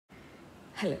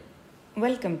Hello,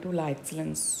 welcome to law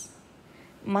excellence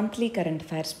monthly current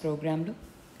affairs ప్రోగ్రాంలో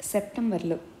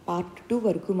సెప్టెంబర్లో part 2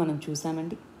 వరకు మనం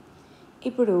చూసామండి.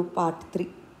 ఇప్పుడు పార్ట్ 3.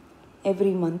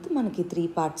 ఎవ్రీ మంత్ మనకి 3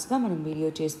 పార్ట్స్గా మనం వీడియో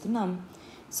చేస్తున్నాం.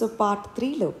 సో పార్ట్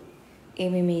 3లో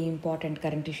ఏమేమి ఇంపార్టెంట్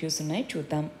కరెంట్ ఇష్యూస్ ఉన్నాయో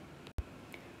చూద్దాం.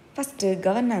 ఫస్ట్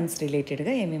గవర్నెన్స్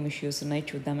రిలేటెడ్గా ఏమేమి ఇష్యూస్ ఉన్నాయో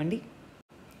చూద్దామండి.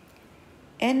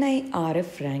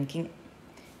 NIRF ranking,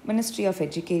 ministry of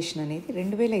education అనేది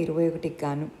 2021కి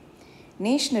గాను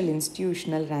నేషనల్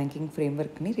ఇన్స్టిట్యూషనల్ ర్యాంకింగ్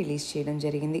ఫ్రేమ్వర్క్ని రిలీజ్ చేయడం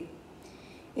జరిగింది.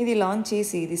 ఇది లాంచ్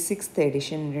చేసి ఇది 6th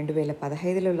ఎడిషన్.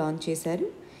 2015లో లాంచ్ చేశారు.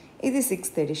 ఇది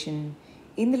 6th ఎడిషన్.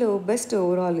 ఇందులో best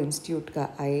overall ఇన్స్టిట్యూట్గా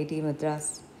IIT Madras,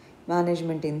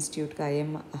 management ఇన్స్టిట్యూట్గా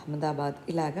IIM Ahmedabad,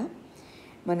 ఇలాగా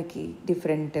మనకి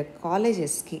డిఫరెంట్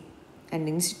కాలేజెస్కి అండ్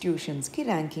ఇన్స్టిట్యూషన్స్కి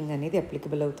ర్యాంకింగ్ అనేది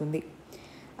అప్లికబుల్ అవుతుంది.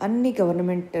 అన్ని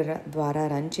గవర్నమెంట్ ద్వారా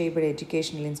రన్ చేయబడే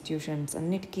ఎడ్యుకేషనల్ ఇన్స్టిట్యూషన్స్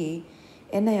అన్నిటికీ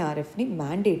NIRFని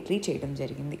మ్యాండేటరీ చేయడం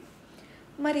జరిగింది.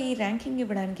 మరి ర్యాంకింగ్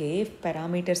ఇవ్వడానికి ఏ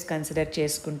పారామీటర్స్ కన్సిడర్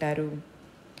చేసుకుంటారు?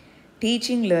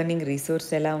 టీచింగ్ లెర్నింగ్ రిసోర్స్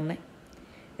ఎలా ఉన్నాయి,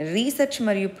 రీసెర్చ్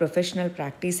మరియు ప్రొఫెషనల్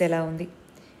ప్రాక్టీస్ ఎలా ఉంది,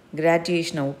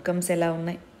 గ్రాడ్యుయేషన్ అవుట్కమ్స్ ఎలా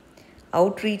ఉన్నాయి,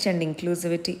 out reach and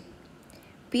inclusivity,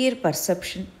 pear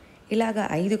perception, ఇలాగా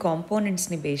 5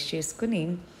 కాంపోనెంట్స్ని బేస్ చేసుకుని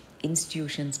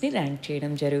ఇన్స్టిట్యూషన్స్ని ర్యాంక్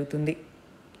చేయడం జరుగుతుంది.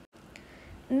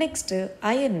 Next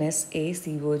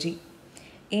INSACOG,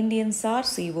 Indian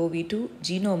SARS-CoV-2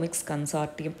 genomics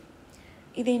consortium.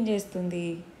 ఇదేం చేస్తుంది?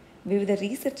 వివిధ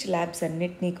రీసెర్చ్ ల్యాబ్స్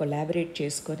అన్నిటినీ కొలాబరేట్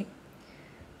చేసుకొని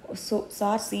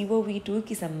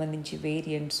SARS-CoV-2కి సంబంధించి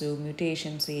వేరియంట్స్,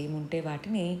 మ్యుటేషన్స్ ఏముంటే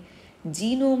వాటిని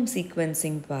జీనోమ్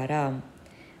సీక్వెన్సింగ్ ద్వారా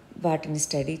వాటిని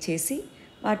స్టడీ చేసి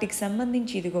వాటికి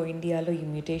సంబంధించి ఇదిగో ఇండియాలో ఈ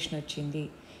మ్యుటేషన్ వచ్చింది,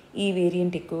 ఈ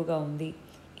వేరియంట్ ఎక్కువగా ఉంది,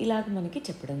 ఇలాగ మనకి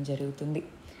చెప్పడం జరుగుతుంది.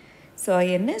 సో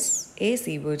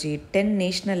INSACOG 10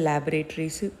 నేషనల్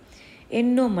ల్యాబొరేటరీస్,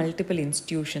 ఎన్నో మల్టిపుల్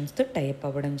ఇన్స్టిట్యూషన్స్తో టైప్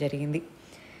అవ్వడం జరిగింది.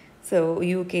 So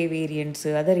UK variants,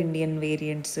 other Indian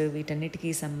variants,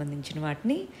 వీటన్నిటికీ సంబంధించిన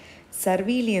వాటిని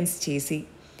సర్వీలియన్స్ చేసి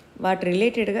వాటి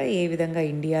రిలేటెడ్గా ఏ విధంగా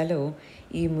ఇండియాలో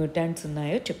ఈ మ్యూటాంట్స్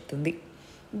ఉన్నాయో చెప్తుంది.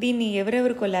 దీన్ని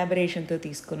ఎవరెవరు కొలాబరేషన్తో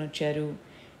తీసుకొని వచ్చారు?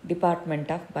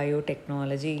 డిపార్ట్మెంట్ ఆఫ్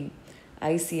బయోటెక్నాలజీ,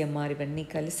 ICMR, ఇవన్నీ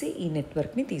కలిసి ఈ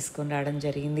నెట్వర్క్ని తీసుకొని రావడం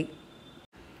జరిగింది.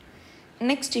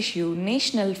 Next issue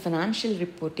national financial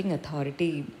reporting authority,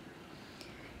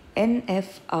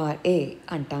 NFRA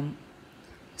అంటాం.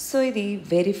 సో ఇది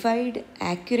verified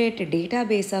accurate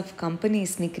database of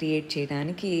కంపెనీస్ని create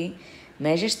చేయడానికి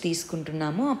మెజర్స్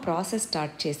తీసుకుంటున్నాము, ఆ ప్రాసెస్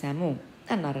స్టార్ట్ చేశాము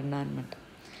అన్నమాట.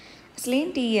 అసలు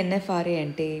ఏంటి NFRA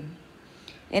అంటే?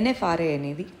 NFRA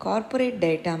అనేది కార్పొరేట్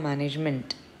డేటా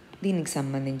మేనేజ్మెంట్, దీనికి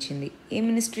సంబంధించింది. ఏ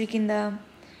మినిస్ట్రీ కింద?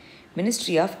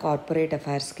 మినిస్ట్రీ ఆఫ్ కార్పొరేట్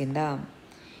అఫైర్స్ కింద.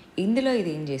 ఇందులో ఇది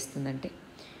ఏం చేస్తుందంటే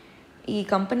ఈ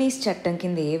కంపెనీస్ చట్టం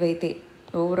కింద ఏవైతే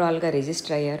ఓవరాల్గా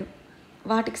రిజిస్టర్ అయ్యారో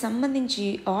వాటికి సంబంధించి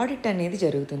ఆడిట్ అనేది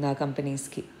జరుగుతుంది ఆ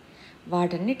కంపెనీస్కి.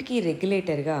 వాటన్నిటికీ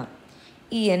రెగ్యులేటర్గా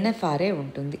ఈ NFRA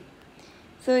ఉంటుంది.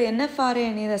 సో NFRA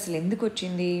అనేది అసలు ఎందుకు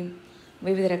వచ్చింది?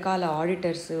 వివిధ రకాల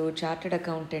ఆడిటర్స్, చార్టర్డ్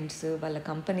అకౌంటెంట్స్, వాళ్ళ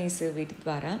కంపెనీస్, వీటి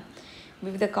ద్వారా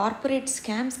వివిధ కార్పొరేట్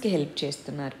స్కామ్స్కి హెల్ప్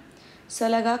చేస్తున్నారు. సో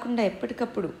అలా కాకుండా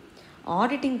ఎప్పటికప్పుడు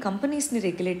ఆడిటింగ్ కంపెనీస్ని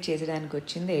రెగ్యులేట్ చేసడానికి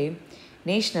వచ్చిందే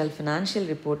నేషనల్ ఫైనాన్షియల్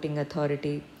రిపోర్టింగ్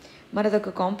అథారిటీ. మరొక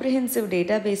కాంప్రిహెన్సివ్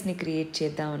డేటాబేస్ని క్రియేట్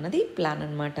చేద్దామన్నది ప్లాన్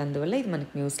అనమాట. అందువల్ల ఇది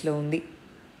మనకి న్యూస్లో ఉంది.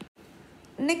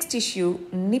 Next issue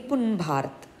Nipun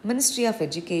Bharat, ministry of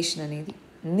education అనేది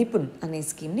నిపుణ్ అనే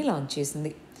స్కీమ్ని లాంచ్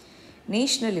చేసింది.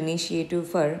 National initiative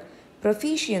for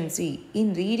proficiency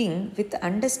in reading with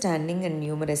understanding and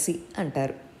numeracy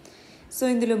అంటారు. సో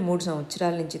ఇందులో 3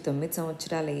 సంవత్సరాల నుంచి 9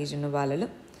 సంవత్సరాల ఏజ్ ఉన్న వాళ్ళలో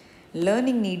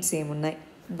లెర్నింగ్ నీడ్స్ ఏమున్నాయి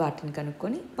వాటిని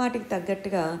కనుక్కొని వాటికి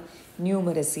తగ్గట్టుగా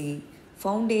న్యూమరసీ,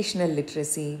 ఫౌండేషనల్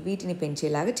లిటరసీ, వీటిని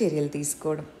పెంచేలాగా చర్యలు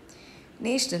తీసుకోవడం.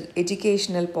 నేషనల్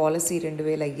ఎడ్యుకేషనల్ పాలసీ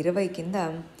 2020 కింద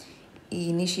ఈ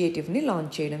ఇనిషియేటివ్ని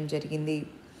లాంచ్ చేయడం జరిగింది.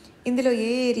 ఇందులో ఏ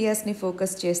ఏరియాస్ని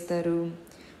ఫోకస్ చేస్తారు?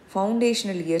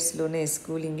 ఫౌండేషనల్ ఇయర్స్లోనే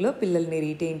స్కూలింగ్లో పిల్లల్ని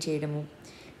రీటైన్ చేయడము,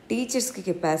 టీచర్స్కి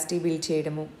కెపాసిటీ బిల్డ్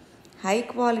చేయడము, high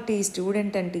quality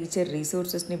student and teacher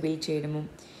రీసోర్సెస్ని build చేయడము,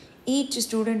 ఈచ్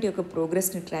స్టూడెంట్ యొక్క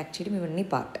ప్రోగ్రెస్ని ట్రాక్ చేయడం, ఇవన్నీ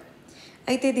పార్ట్.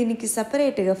 అయితే దీనికి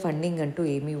సపరేట్గా ఫండింగ్ అంటూ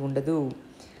ఏమీ ఉండదు.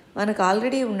 మనకు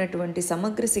ఆల్రెడీ ఉన్నటువంటి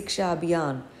సమగ్ర శిక్ష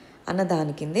అభియాన్ అన్న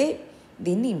దాని కిందే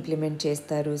దీన్ని ఇంప్లిమెంట్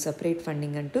చేస్తారు. సపరేట్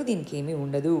ఫండింగ్ అంటూ దీనికి ఏమీ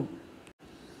ఉండదు.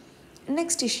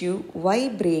 Next issue why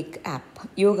break app,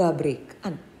 yoga break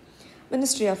అని.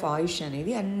 మినిస్ట్రీ ఆఫ్ ఆయుష్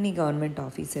అనేది అన్ని గవర్నమెంట్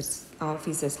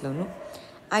ఆఫీసెస్లోనూ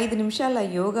 5 నిమిషాల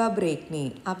యోగా బ్రేక్ని,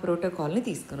 ఆ ప్రోటోకాల్ని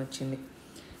తీసుకొని వచ్చింది.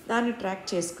 దాన్ని ట్రాక్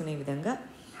చేసుకునే విధంగా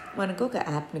మనకు ఒక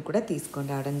యాప్ని కూడా తీసుకొని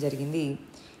రావడం జరిగింది.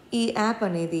 ఈ యాప్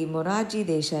అనేది Morarji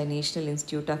Desai national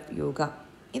institute of yoga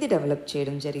ఇది డెవలప్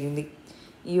చేయడం జరిగింది.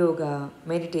 యోగా,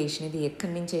 మెడిటేషన్ ఇది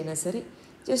ఎక్కడి నుంచి అయినా సరే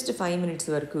జస్ట్ 5 minutes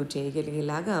వరకు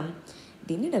చేయగలిగేలాగా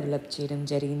దీన్ని డెవలప్ చేయడం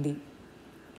జరిగింది.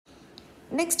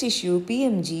 నెక్స్ట్ ఇష్యూ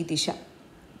పిఎంజీ దిశ,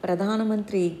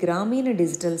 ప్రధానమంత్రి గ్రామీణ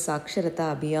డిజిటల్ సాక్షరతా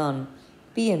అభియాన్,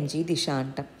 పిఎంజీ దిశ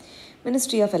అంట.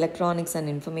 Ministry of electronics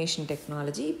and information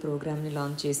technology ఈ ప్రోగ్రామ్ని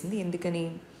లాంచ్ చేసింది. ఎందుకని?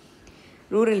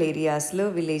 రూరల్ ఏరియాస్లో,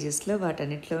 విలేజెస్లో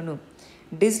వాటన్నిటిలోనూ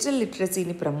డిజిటల్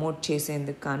లిటరసీని ప్రమోట్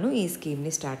చేసేందుకు గాను ఈ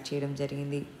స్కీమ్ని స్టార్ట్ చేయడం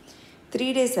జరిగింది. 3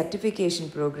 days సర్టిఫికేషన్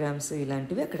ప్రోగ్రామ్స్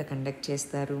ఇలాంటివి అక్కడ కండక్ట్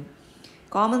చేస్తారు.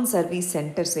 కామన్ సర్వీస్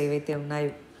సెంటర్స్ ఏవైతే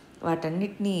ఉన్నాయో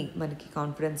వాటన్నిటినీ మనకి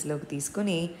కాన్ఫరెన్స్లోకి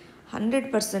తీసుకొని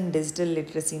 100% డిజిటల్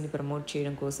లిటరసీని ప్రమోట్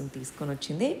చేయడం కోసం తీసుకొని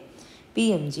వచ్చింది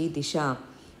పిఎంజీ దిశ.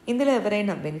 ఇందులో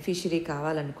ఎవరైనా బెనిఫిషరీ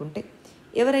కావాలనుకుంటే,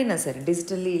 ఎవరైనా సరే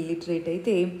డిజిటల్లీ ఇల్లిటరేట్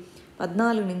అయితే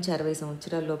 14 నుంచి 60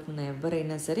 సంవత్సరాల లోపు ఉన్న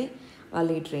ఎవరైనా సరే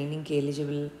వాళ్ళు ఈ ట్రైనింగ్కి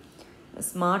eligible.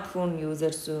 Smart phone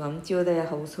users, Antyodaya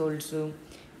house holds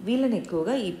వీళ్ళని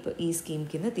ఎక్కువగా ఈ స్కీమ్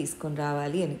కింద తీసుకొని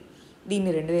రావాలి అని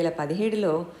దీన్ని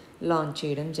 2017లో లాంచ్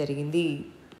చేయడం జరిగింది.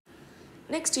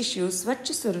 నెక్స్ట్ ఇష్యూ స్వచ్ఛ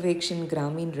సర్వేక్షణ్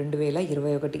గ్రామీణ్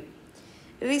 2021.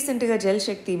 రీసెంట్గా జల్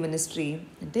శక్తి మినిస్ట్రీ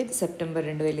అంటే సెప్టెంబర్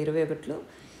 2021లో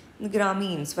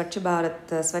గ్రామీణ్ స్వచ్ఛ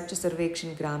భారత్ స్వచ్ఛ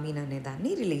సర్వేక్షణ్ గ్రామీణ్ అనే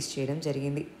దాన్ని రిలీజ్ చేయడం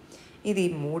జరిగింది. ఇది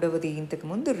 3వది.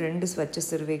 ఇంతకుముందు 2 స్వచ్ఛ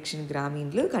సర్వేక్షణ్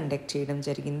గ్రామీణ్లు కండక్ట్ చేయడం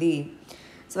జరిగింది.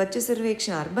 స్వచ్ఛ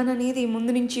సర్వేక్షణ్ అర్బన్ అనేది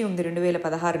ముందు నుంచి ఉంది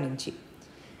 2016 నుంచి,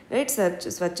 రైట్.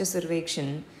 స్వచ్ఛ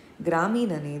సర్వేక్షణ్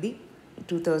గ్రామీణ్ అనేది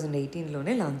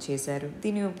 2018లోనే లాంచ్ చేశారు.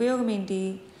 దీని ఉపయోగం ఏంటి?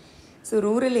 సో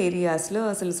రూరల్ ఏరియాస్లో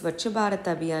అసలు స్వచ్ఛ భారత్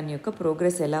అభియాన్ యొక్క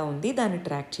ప్రోగ్రెస్ ఎలా ఉంది దాన్ని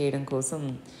ట్రాక్ చేయడం కోసం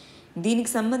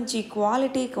దీనికి సంబంధించి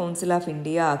quality council of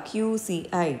India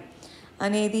QCI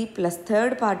అనేది ప్లస్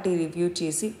థర్డ్ పార్టీ రివ్యూ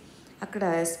చేసి అక్కడ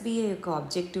SBA యొక్క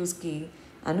ఆబ్జెక్టివ్స్కి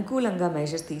అనుకూలంగా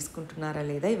మెజర్స్ తీసుకుంటున్నారా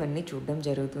లేదా ఇవన్నీ చూడడం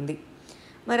జరుగుతుంది.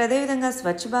 మరి అదేవిధంగా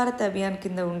స్వచ్ఛ భారత్ అభియాన్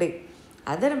కింద ఉండే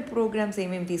అదర్ ప్రోగ్రామ్స్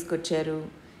ఏమేమి తీసుకొచ్చారు?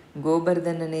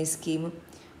 గోబర్ధన్ అనే స్కీము,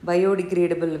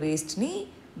 బయోడిగ్రేడబుల్ వేస్ట్ని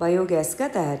బయోగ్యాస్గా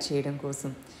తయారు చేయడం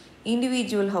కోసం,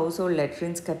 ఇండివిజువల్ హౌస్ హోల్డ్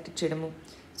లెట్రిన్స్ కట్టించడము,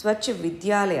 స్వచ్ఛ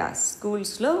విద్యాలయ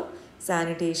స్కూల్స్లో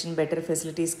శానిటేషన్ బెటర్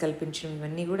ఫెసిలిటీస్ కల్పించడం,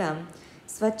 ఇవన్నీ కూడా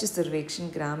స్వచ్ఛ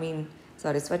సర్వేక్షణ్ గ్రామీణ్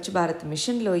స్వచ్ఛ భారత్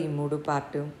మిషన్లో ఈ 3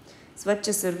 పార్ట్. స్వచ్ఛ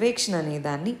సర్వేక్షణ్ అనే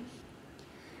దాన్ని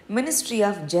మినిస్ట్రీ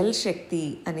ఆఫ్ జల్ శక్తి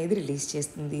అనేది రిలీజ్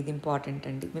చేస్తుంది. ఇది ఇంపార్టెంట్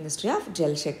అండి, మినిస్ట్రీ ఆఫ్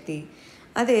జల్ శక్తి.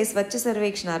 అదే స్వచ్ఛ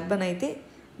సర్వేక్షణ్ అర్బన్ అయితే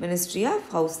ministry of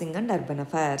housing and urban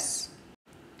affairs.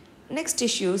 Next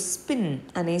issue spin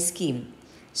అనే scheme,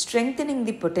 strengthening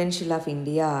the potential of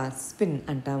India, spin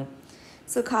అంటాం.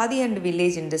 So khadi and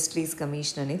village industries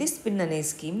commission అనేది స్పిన్ అనే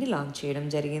స్కీమ్ని లాంచ్ చేయడం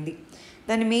జరిగింది.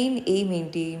 దాని మెయిన్ ఎయిమ్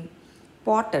ఏంటి?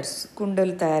 పాటర్స్,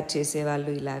 కుండలు తయారు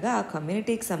చేసేవాళ్ళు, ఇలాగా ఆ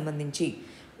కమ్యూనిటీకి సంబంధించి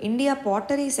ఇండియా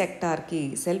పాటరీ సెక్టార్కి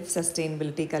సెల్ఫ్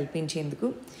సస్టైనబిలిటీ కల్పించేందుకు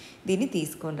దీన్ని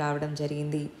తీసుకొని రావడం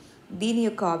జరిగింది. దీని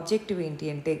యొక్క ఆబ్జెక్టివ్ ఏంటి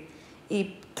అంటే ఈ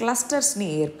క్లస్టర్స్ని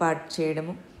ఏర్పాటు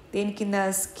చేయడము. దీని కింద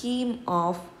scheme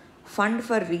of fund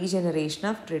for regeneration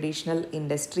of traditional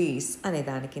industries అనే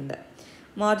దాని కింద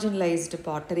మార్జినలైజ్డ్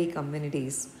పాటరీ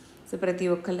కమ్యూనిటీస్, సో ప్రతి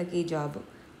ఒక్కళ్ళకి జాబ్,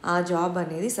 ఆ జాబ్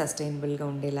అనేది సస్టైనబుల్గా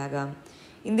ఉండేలాగా.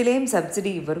 ఇందులో ఏం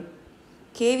సబ్సిడీ ఇవ్వరు.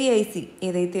 KVIC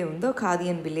ఏదైతే ఉందో khadi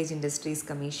and village industries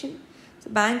commission, so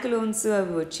bank loans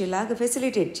అవి వచ్చేలాగా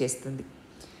ఫెసిలిటేట్ చేస్తుంది.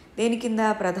 దేని కింద?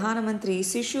 ప్రధానమంత్రి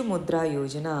శిశు ముద్ర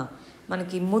యోజన.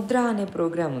 మనకి ముద్ర అనే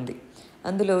ప్రోగ్రాం ఉంది,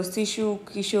 అందులో శిశు,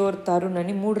 కిషోర్, తరుణ్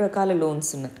అని 3 రకాల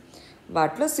లోన్స్ ఉన్నాయి.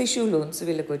 వాటిలో శిశు లోన్స్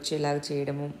వీళ్ళకి వచ్చేలాగా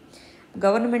చేయడము.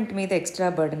 గవర్నమెంట్ మీద ఎక్స్ట్రా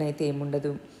బర్డన్ అయితే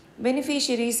ఏముండదు.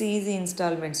 బెనిఫిషరీస్ ఈజీ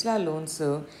ఇన్స్టాల్మెంట్స్లో ఆ లోన్స్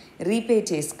రీపే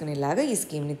చేసుకునేలాగా ఈ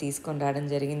స్కీమ్ని తీసుకొని రావడం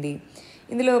జరిగింది.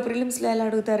 ఇందులో ప్రిలిమ్స్లో ఎలా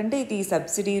అడుగుతారంటే ఇది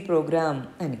సబ్సిడీ ప్రోగ్రామ్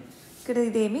అని. ఇక్కడ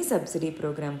ఇదేమీ సబ్సిడీ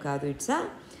ప్రోగ్రామ్ కాదు, it's a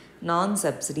non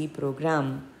subsidy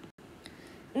programme.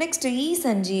 Next ఈ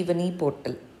సంజీవని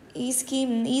పోర్టల్. ఈ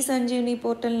స్కీమ్ ఈ సంజీవని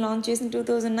పోర్టల్ లాంచ్ చేసిన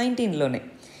 2019లోనే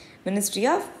ministry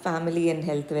of family and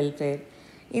health welfare.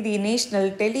 ఇది నేషనల్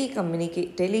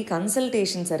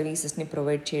టెలికన్సల్టేషన్ సర్వీసెస్ని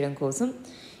ప్రొవైడ్ చేయడం కోసం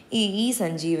ఈ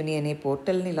సంజీవని అనే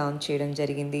పోర్టల్ని లాంచ్ చేయడం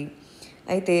జరిగింది.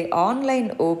 అయితే ఆన్లైన్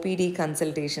OPD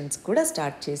కన్సల్టేషన్స్ కూడా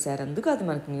స్టార్ట్ చేశారు, అందుకు అది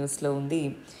మనకు న్యూస్లో ఉంది.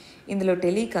 ఇందులో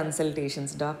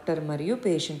టెలికన్సల్టేషన్స్, డాక్టర్ మరియు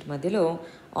పేషెంట్ మధ్యలో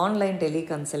ఆన్లైన్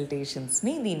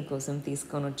టెలికన్సల్టేషన్స్ని దీనికోసం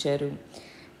తీసుకొని వచ్చారు.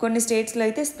 కొన్ని స్టేట్స్లో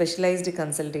అయితే స్పెషలైజ్డ్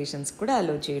కన్సల్టేషన్స్ కూడా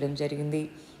అలో చేయడం జరిగింది.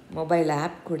 మొబైల్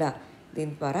యాప్ కూడా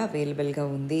దీని ద్వారా అవైలబుల్గా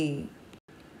ఉంది.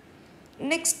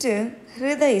 Next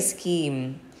Hriday scheme.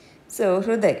 So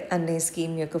Hriday అనే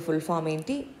స్కీమ్ యొక్క ఫుల్ ఫామ్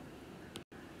ఏంటి?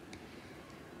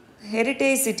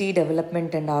 Heritage city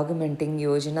development and augmenting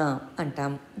Yojana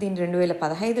అంటాం. దీన్ని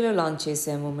 2015లో లాంచ్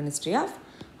చేసాము ministry of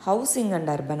housing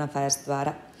and urban affairs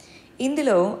ద్వారా.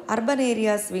 ఇందులో అర్బన్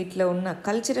ఏరియాస్ వీటిలో ఉన్న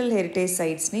కల్చరల్ హెరిటేజ్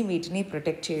సైట్స్ని వీటిని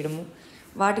ప్రొటెక్ట్ చేయడము,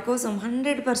 వాటి కోసం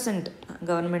 100%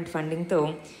 గవర్నమెంట్ ఫండింగ్తో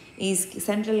ఈ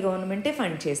సెంట్రల్ గవర్నమెంటే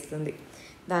ఫండ్ చేస్తుంది.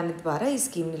 దాని ద్వారా ఈ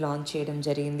స్కీమ్ని లాంచ్ చేయడం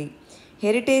జరిగింది.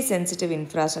 హెరిటేజ్ సెన్సిటివ్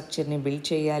ఇన్ఫ్రాస్ట్రక్చర్ని బిల్డ్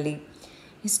చేయాలి.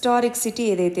 హిస్టారిక్ సిటీ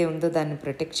ఏదైతే ఉందో దాన్ని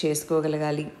ప్రొటెక్ట్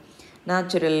చేసుకోగలగాలి.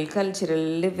 న్యాచురల్, కల్చరల్,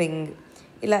 లివింగ్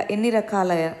ఇలా ఎన్ని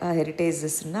రకాల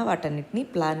హెరిటేజెస్ ఉన్నా వాటన్నిటిని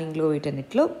ప్లానింగ్లో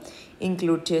వీటన్నిటిలో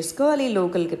ఇంక్లూడ్ చేసుకోవాలి.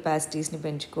 లోకల్ కెపాసిటీస్ని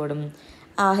పెంచుకోవడం,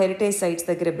 ఆ హెరిటేజ్ సైట్స్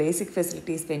దగ్గర బేసిక్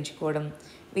ఫెసిలిటీస్ పెంచుకోవడం,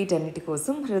 వీటన్నిటి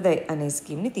కోసం హృదయ్ అనే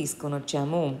స్కీమ్ని తీసుకొని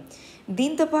వచ్చాము.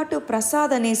 దీంతోపాటు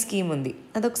ప్రసాద్ అనే స్కీమ్ ఉంది.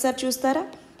 అదొకసారి చూస్తారా?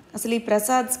 అసలు ఈ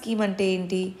ప్రసాద్ స్కీమ్ అంటే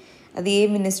ఏంటి, అది ఏ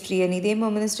మినిస్ట్రీ అని? ఇదేమో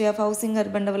ministry of housing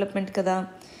urban development కదా.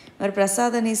 మరి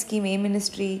ప్రసాద్ అనే స్కీమ్ ఏ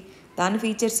మినిస్ట్రీ, దాని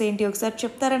ఫీచర్స్ ఏంటి ఒకసారి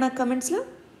చెప్తారా నాకు కమెంట్స్లో?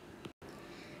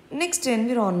 నెక్స్ట్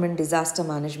ఎన్విరాన్మెంట్ డిజాస్టర్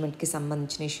మేనేజ్మెంట్కి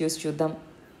సంబంధించిన ఇష్యూస్ చూద్దాం.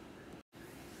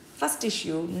 First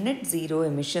issue net zero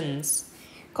emissions.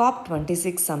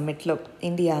 COP26 సమ్మిట్లో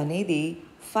India అనేది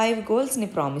 5 గోల్స్ని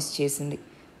ప్రామిస్ చేసింది.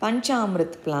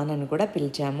 పంచామృత్ ప్లాన్ అని కూడా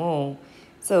పిలిచాము.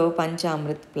 సో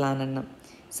పంచామృత్ ప్లాన్ అన్నాం.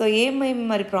 సో ఏమేమి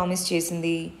మరి ప్రామిస్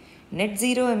చేసింది? నెట్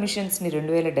జీరో ఎమిషన్స్ని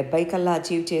 2070 కల్లా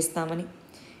అచీవ్ చేస్తామని.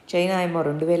 చైనా ఏమో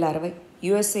 2060,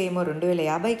 USA ఏమో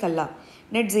 2050 కల్లా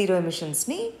నెట్ జీరో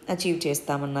ఎమిషన్స్ని అచీవ్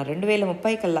చేస్తామన్నారు.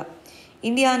 2030 కల్లా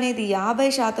ఇండియా అనేది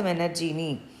 50% ఎనర్జీని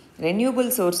రెన్యూబుల్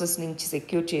సోర్సెస్ నుంచి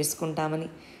సెక్యూర్ చేసుకుంటామని.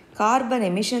 కార్బన్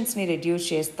ఎమిషన్స్ని రెడ్యూస్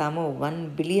చేస్తాము 1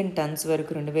 బిలియన్ టన్స్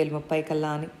వరకు 2030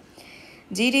 కల్లా అని.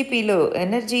 జీడిపిలో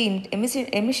ఎనర్జీ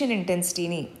ఎమిషన్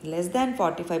ఇంటెన్సిటీని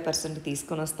 <45%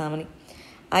 తీసుకొని వస్తామని.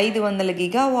 500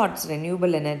 గిగావాట్స్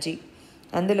రెన్యూబుల్ ఎనర్జీ,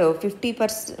 అందులో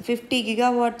 50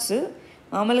 గిగావాట్స్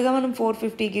మామూలుగా మనం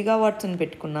 450 గిగావాట్స్ అని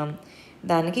పెట్టుకున్నాం.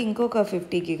 దానికి ఇంకొక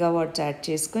 50 గిగావాట్స్ యాడ్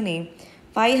చేసుకుని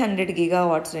 500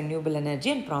 గిగావాట్స్ రెన్యూబుల్ ఎనర్జీ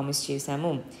అని ప్రామిస్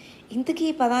చేశాము. ఇంతకీ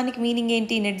ఈ పదానికి మీనింగ్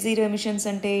ఏంటి? నెట్ జీరో ఎమిషన్స్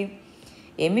అంటే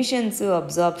ఎమిషన్స్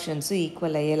అబ్జార్ప్షన్స్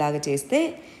ఈక్వల్ అయ్యేలాగా చేస్తే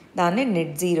దాన్ని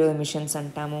నెట్ జీరో ఎమిషన్స్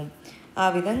అంటాము. ఆ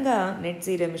విధంగా net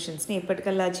zero ఎమిషన్స్ని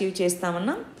ఎప్పటికల్లా achieve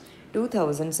చేస్తామన్నా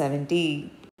 2070.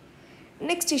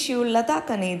 Next issue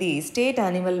Ladakh అనేది స్టేట్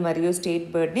యానిమల్ మరియు స్టేట్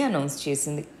బర్డ్ని అనౌన్స్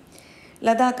చేసింది.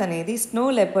 లదాఖ్ అనేది స్నో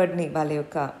లెపర్డ్ని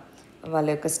వాళ్ళ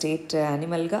యొక్క స్టేట్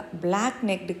యానిమల్గా, బ్లాక్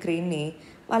నెక్డ్ క్రేన్ని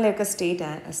వాళ్ళ యొక్క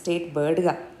స్టేట్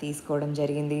బర్డ్గా తీసుకోవడం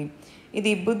జరిగింది.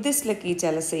 ఇది బుద్ధిస్ట్లకి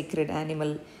చాలా secret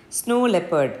animal snow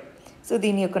leopard. So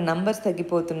దీని యొక్క నంబర్స్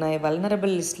తగ్గిపోతున్నాయి,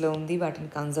 వల్నరబుల్ లిస్ట్లో ఉంది, వాటిని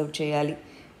కన్జర్వ్ చేయాలి.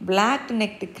 బ్లాక్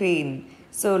నెక్డ్ క్రేన్,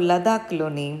 సో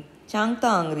లదాఖ్లోని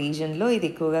చాంగ్తాంగ్ రీజన్లో ఇది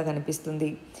ఎక్కువగా కనిపిస్తుంది.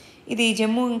 ఇది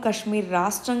జమ్మూ అండ్ కాశ్మీర్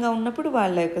రాష్ట్రంగా ఉన్నప్పుడు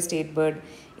వాళ్ళ యొక్క స్టేట్ బర్డ్.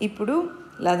 ఇప్పుడు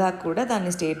లదాఖ్ కూడా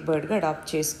దాన్ని స్టేట్ బర్డ్గా అడాప్ట్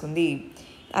చేసుకుంది.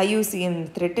 IUCN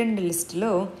థ్రెటెండ్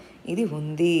లిస్ట్లో ఇది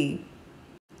ఉంది.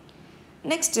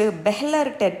 నెక్స్ట్ బెహ్లర్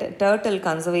టర్టిల్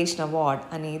కన్జర్వేషన్ అవార్డ్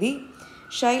అనేది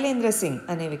శైలేంద్ర సింగ్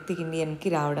అనే వ్యక్తికి ఇండియన్కి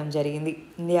రావడం జరిగింది.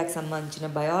 ఇండియాకి సంబంధించిన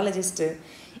బయాలజిస్ట్.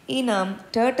 ఈయన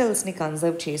టర్టల్స్ని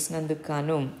కన్జర్వ్ చేసినందుకు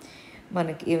గాను,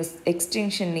 మనకి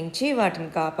ఎక్స్టింక్షన్ నుంచి వాటిని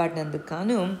కాపాడినందుకు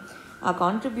గాను, ఆ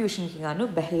కాంట్రిబ్యూషన్కి గాను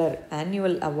బెహ్లర్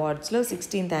annual అవార్డ్స్లో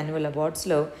 16th annual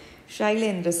అవార్డ్స్లో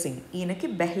Shailendra Singh ఈయనకి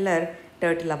బెహ్లర్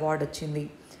టర్టిల్ అవార్డు వచ్చింది.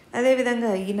 అదేవిధంగా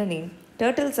ఈయనని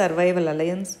turtle survival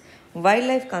alliance, wild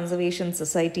life conservation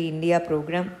society India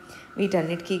programme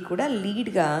వీటన్నిటికీ కూడా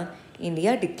లీడ్గా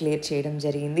ఇండియా డిక్లేర్ చేయడం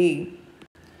జరిగింది.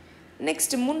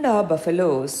 Next Munda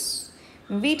buffaloes.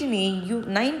 వీటిని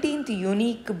 19th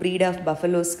యూనిక్ బ్రీడ్ ఆఫ్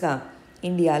బఫెలోస్గా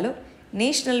ఇండియాలో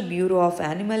national bureau of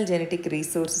animal genetic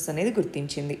resources అనేది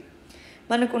గుర్తించింది.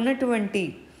 మనకున్నటువంటి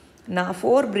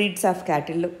 4 breeds of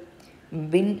క్యాటిల్లో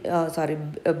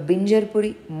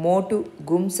బింజర్పురి, Motu,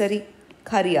 గుమ్సరి,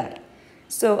 Khariar,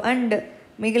 so and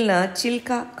మిగిలిన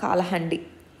చిల్కా, కాలహండి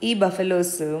ఈ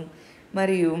బఫెలోస్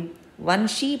మరియు 1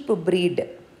 షీప్ బ్రీడ్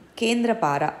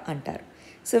కేంద్రపార అంటారు.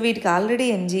 సో వీటికి ఆల్రెడీ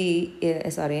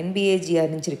NBAGR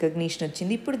నుంచి రికగ్నిషన్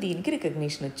వచ్చింది. ఇప్పుడు దీనికి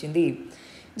రికగ్నిషన్ వచ్చింది.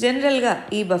 జనరల్గా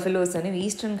ఈ బఫెలోస్ అనేవి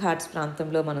ఈస్టర్న్ ఘాట్స్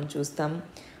ప్రాంతంలో మనం చూస్తాం.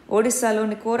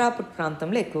 ఒడిస్సాలోని కోరాపుట్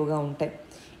ప్రాంతంలో ఎక్కువగా ఉంటాయి.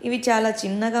 ఇవి చాలా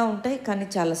చిన్నగా ఉంటాయి, కానీ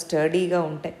చాలా స్టర్డీగా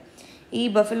ఉంటాయి. ఈ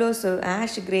బఫెలోస్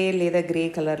యాష్ గ్రే లేదా గ్రే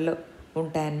కలర్లో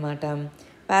ఉంటాయన్నమాట.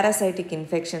 పారాసైటిక్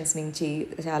ఇన్ఫెక్షన్స్ నుంచి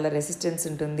చాలా రెసిస్టెన్స్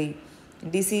ఉంటుంది.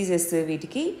 డిసీజెస్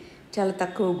వీటికి చాలా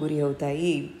తక్కువ గురి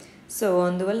అవుతాయి. సో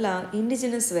అందువల్ల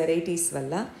ఇండిజినస్ వెరైటీస్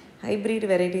వల్ల హైబ్రిడ్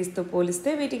వెరైటీస్తో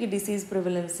పోలిస్తే వీటికి డిసీజ్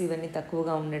ప్రివలెన్స్ ఇవన్నీ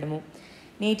తక్కువగా ఉండడము,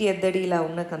 నీటి ఎద్దడి ఇలా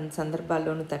ఉన్న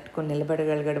సందర్భాల్లోనూ తట్టుకొని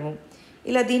నిలబడగలగడము,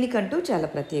 ఇలా దీనికంటూ చాలా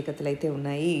ప్రత్యేకతలు అయితే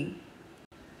ఉన్నాయి.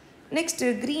 Next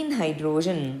green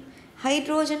hydrogen.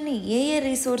 హైడ్రోజన్ని ఏ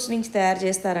రీసోర్స్ నుంచి తయారు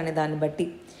చేస్తారనే దాన్ని బట్టి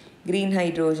గ్రీన్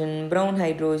హైడ్రోజన్, బ్రౌన్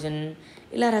హైడ్రోజన్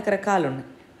ఇలా రకరకాలు ఉన్నాయి.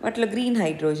 వాటిలో గ్రీన్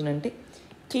హైడ్రోజన్ అంటే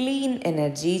క్లీన్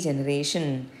ఎనర్జీ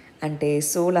జనరేషన్, అంటే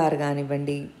సోలార్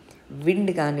కానివ్వండి,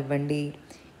 విండ్ కానివ్వండి,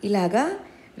 ఇలాగా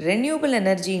రెన్యూబుల్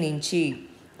ఎనర్జీ నుంచి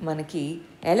మనకి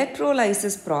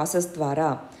ఎలక్ట్రోలైసిస్ ప్రాసెస్ ద్వారా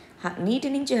నీటి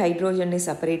నుంచి హైడ్రోజన్ని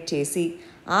సపరేట్ చేసి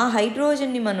ఆ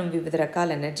హైడ్రోజన్ని మనం వివిధ రకాల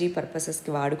ఎనర్జీ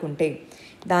పర్పసెస్కి వాడుకుంటే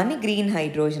దాన్ని గ్రీన్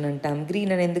హైడ్రోజన్ అంటాం.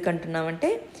 గ్రీన్ అని ఎందుకు అంటున్నామంటే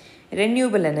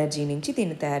రెన్యూబుల్ ఎనర్జీ నుంచి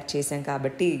దీన్ని తయారు చేసాం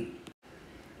కాబట్టి.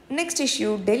 Next issue,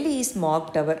 Delhi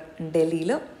smog tower.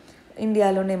 ఢిల్లీలో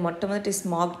ఇండియాలోనే మొట్టమొదటి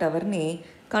స్మాగ్ టవర్ని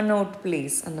కనౌట్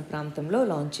ప్లేస్ అన్న ప్రాంతంలో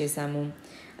లాంచ్ చేశాము.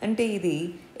 అంటే ఇది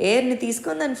ఎయిర్ని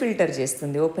తీసుకొని దాన్ని ఫిల్టర్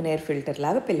చేస్తుంది, ఓపెన్ ఎయిర్ ఫిల్టర్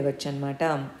లాగా పిలవచ్చు అనమాట.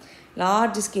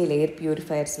 లార్జ్ స్కేల్ ఎయిర్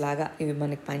ప్యూరిఫైయర్స్ లాగా ఇవి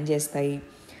మనకి పనిచేస్తాయి.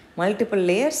 Multiple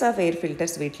layers of air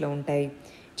filters వీటిలో ఉంటాయి.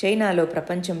 చైనాలో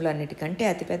ప్రపంచంలో అన్నిటికంటే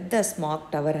అతిపెద్ద స్మాగ్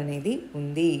టవర్ అనేది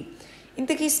ఉంది.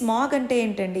 ఇంతకీ స్మాగ్ అంటే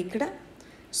ఏంటండి? ఇక్కడ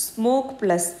స్మోక్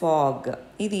ప్లస్ ఫాగ్,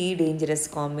 ఇది డేంజరస్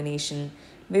కాంబినేషన్,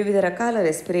 వివిధ రకాల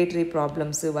రెస్పిరేటరీ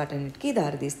ప్రాబ్లమ్స్ వాటన్నిటికీ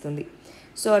దారితీస్తుంది.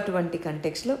 సో అటువంటి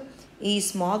కంటెక్స్లో ఈ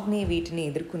స్మాగ్ని వీటిని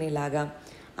ఎదుర్కొనేలాగా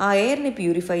ఆ ఎయిర్ని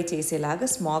ప్యూరిఫై చేసేలాగా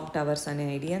స్మాగ్ టవర్స్ అనే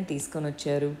ఐడియాని తీసుకొని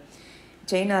వచ్చారు.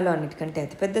 చైనాలో అన్నిటికంటే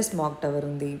అతిపెద్ద స్మాగ్ టవర్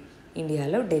ఉంది.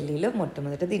 ఇండియాలో ఢిల్లీలో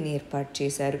మొట్టమొదట దీన్ని ఏర్పాటు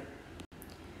చేశారు.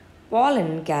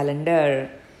 పాలన్ క్యాలెండర్.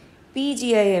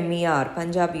 PGIMER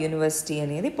పంజాబ్ యూనివర్సిటీ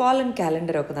అనేది పాలన్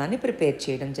క్యాలెండర్ ఒకదాన్ని ప్రిపేర్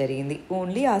చేయడం జరిగింది.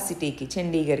 ఓన్లీ ఆ సిటీకి,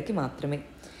 చండీగఢ్కి మాత్రమే.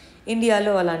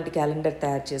 ఇండియాలో అలాంటి క్యాలెండర్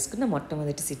తయారు చేసుకున్న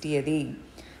మొట్టమొదటి సిటీ అది.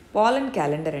 పాలన్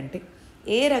క్యాలెండర్ అంటే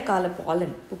ఏ రకాల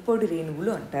పాలన్, పుప్పొడి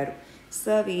రేణువులు అంటారు.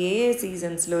 సో అవి ఏ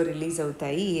సీజన్స్లో రిలీజ్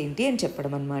అవుతాయి ఏంటి అని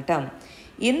చెప్పడం అనమాట.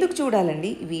 ఎందుకు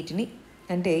చూడాలండి వీటిని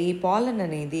అంటే, ఈ పాలన్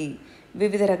అనేది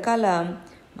వివిధ రకాల,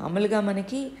 మామూలుగా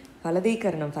మనకి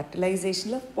ఫలదీకరణం,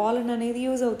 ఫర్టిలైజేషన్లో పాలన్ అనేది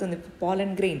యూజ్ అవుతుంది,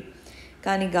 పాలన్ గ్రెయిన్.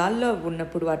 కానీ గాల్లో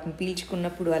ఉన్నప్పుడు వాటిని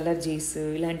పీల్చుకున్నప్పుడు అలర్జీస్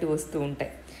ఇలాంటివి వస్తూ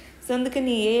ఉంటాయి. సో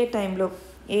అందుకని ఏ టైంలో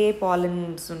ఏ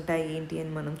పాలన్స్ ఉంటాయి ఏంటి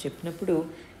అని మనం చెప్పినప్పుడు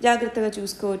జాగ్రత్తగా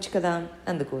చూసుకోవచ్చు కదా,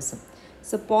 అందుకోసం.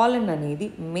 సో పాలన్ అనేది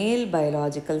మేల్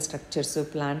బయలాజికల్ స్ట్రక్చర్స్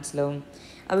ప్లాంట్స్లో,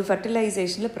 అవి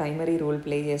ఫర్టిలైజేషన్లో ప్రైమరీ రోల్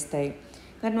ప్లే చేస్తాయి.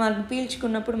 కానీ వాళ్ళని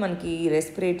పీల్చుకున్నప్పుడు మనకి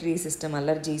రెస్పిరేటరీ సిస్టమ్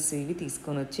అలర్జీస్ ఇవి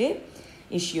తీసుకొని వచ్చే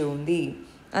ఇష్యూ ఉంది.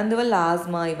 అందువల్ల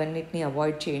ఆస్మా ఇవన్నిటిని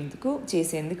అవాయిడ్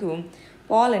చేసేందుకు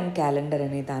పాలన్ క్యాలెండర్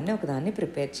అనే ఒకదాన్ని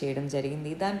ప్రిపేర్ చేయడం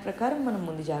జరిగింది. దాని ప్రకారం మనం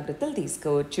ముందు జాగ్రత్తలు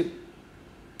తీసుకోవచ్చు.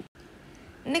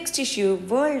 Next issue,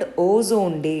 world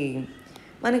ozone day.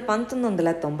 మనకి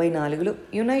 1994లో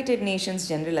యునైటెడ్ నేషన్స్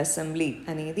జనరల్ అసెంబ్లీ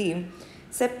అనేది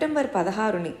సెప్టెంబర్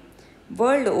 16ని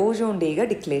వరల్డ్ ఓజోన్ డేగా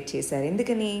డిక్లేర్ చేశారు.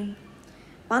 ఎందుకని?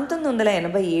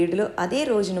 1987లో అదే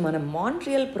రోజున మనం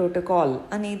మాంట్రియల్ ప్రోటోకాల్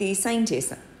అనేది సైన్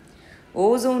చేశాం.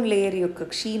 ఓజోన్ లేయర్ యొక్క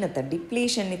క్షీణత,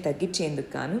 డిప్లీషన్ని తగ్గించేందుకు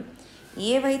గాను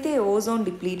ఏవైతే ఓజోన్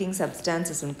డిప్లీటింగ్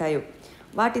సబ్స్టాన్సెస్ ఉంటాయో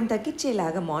వాటిని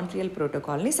తగ్గించేలాగా మాంట్రియల్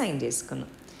ప్రోటోకాల్ని సైన్ చేసుకున్నాం.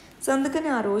 సో అందుకని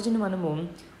ఆ రోజున మనము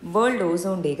వరల్డ్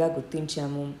ఓజోన్ డేగా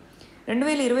గుర్తించాము.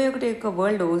 2021 యొక్క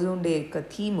వరల్డ్ ఓజోన్ డే యొక్క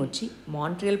థీమ్ వచ్చి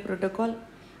Montreal protocol,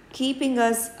 keeping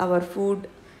us our food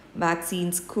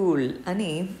vaccines cool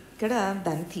అని ఇక్కడ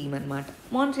దాని థీమ్ అనమాట.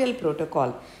 మాంట్రియల్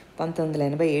ప్రోటోకాల్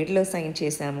 1987లో సైన్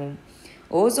చేశాము.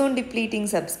 ఓజోన్ డిప్లీటింగ్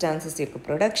సబ్స్టాన్సెస్ యొక్క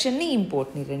ప్రొడక్షన్ని,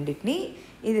 ఇంపోర్ట్ని రెండింటినీ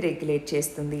ఇది రెగ్యులేట్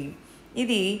చేస్తుంది.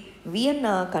 ఇది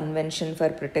Vienna convention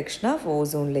for protection of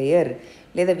ozone layer,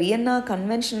 లేదా వియన్నా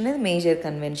కన్వెన్షన్ అనేది మేజర్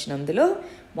కన్వెన్షన్, అందులో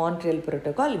మాంట్రియల్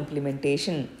ప్రోటోకాల్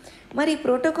ఇంప్లిమెంటేషన్. మరి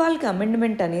ప్రోటోకాల్కి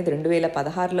అమెండ్మెంట్ అనేది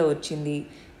 2016లో వచ్చింది.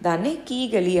 దాన్ని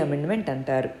కీగలీ అమెండ్మెంట్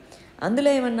అంటారు.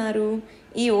 అందులో ఏమన్నారు,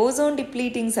 ఈ ఓజోన్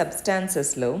డిప్లీటింగ్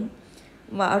సబ్స్టాన్సెస్లో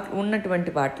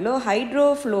ఉన్నటువంటి వాటిలో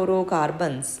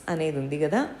హైడ్రోఫ్లోరోకార్బన్స్ అనేది ఉంది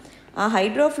కదా, ఆ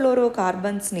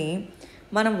హైడ్రోఫ్లోరోకార్బన్స్ని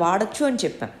మనం వాడచ్చు అని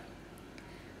చెప్పాం.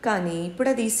 కానీ ఇప్పుడు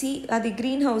అది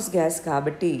గ్రీన్ హౌస్ గ్యాస్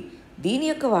కాబట్టి దీని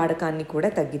యొక్క వాడకాన్ని కూడా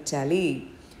తగ్గించాలి.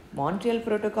 మాంట్రియల్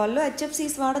ప్రోటోకాల్లో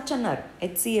HFCs వాడచ్చు అన్నారు,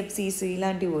 HCFCs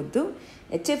ఇలాంటివి వద్దు,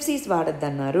 HFCs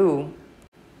వాడద్దన్నారు.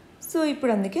 సో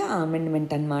ఇప్పుడు అందుకే ఆ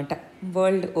అమెండ్మెంట్ అన్నమాట.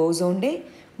 World ozone day,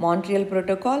 Montreal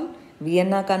protocol,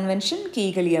 Vienna convention,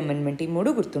 కీగలీ amendment, ఈ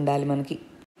 3 గుర్తుండాలి మనకి.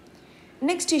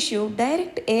 Next issue,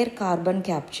 direct air carbon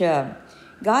capture.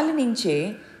 గాలి నుంచే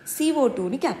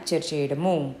CO2ని క్యాప్చర్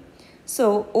చేయడము. సో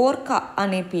ఓర్కా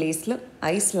అనే ప్లేస్లో,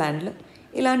 ఐస్లాండ్లో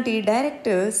ఇలాంటి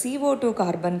direct CO2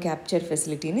 carbon capture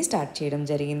ఫెసిలిటీని start చేయడం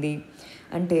జరిగింది.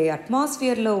 అంటే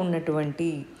అట్మాస్ఫియర్లో ఉన్నటువంటి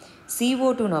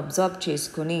CO2ను అబ్జార్బ్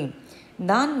చేసుకుని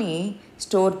దాన్ని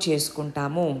స్టోర్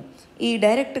చేసుకుంటాము. ఈ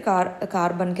డైరెక్ట్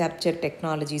కార్బన్ క్యాప్చర్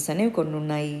టెక్నాలజీస్ అనేవి కొన్ని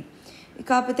ఉన్నాయి.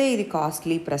 కాకపోతే ఇది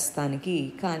కాస్ట్లీ ప్రస్తుతానికి.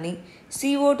 కానీ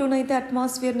CO2ను అయితే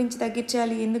అట్మాస్ఫియర్ నుంచి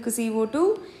తగ్గించాలి. ఎందుకు? CO2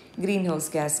 గ్రీన్ హౌస్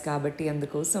గ్యాస్ కాబట్టి,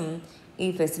 అందుకోసం ఈ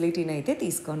ఫెసిలిటీని అయితే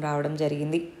తీసుకొని రావడం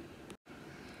జరిగింది.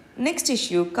 Next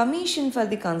issue, commission for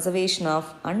the conservation of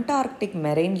Antarctic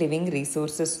marine living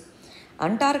resources.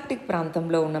 Antarctic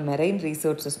ప్రాంతంలో ఉన్న మెరైన్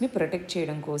రిసోర్సెస్ని ప్రొటెక్ట్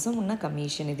చేయడం కోసం ఉన్న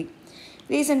కమిషన్ ఇది.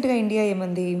 రీసెంట్గా ఇండియా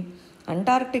ఏమంది,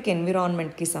 అంటార్క్టిక్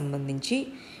ఎన్విరాన్మెంట్కి సంబంధించి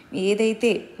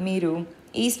ఏదైతే మీరు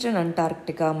ఈస్టర్న్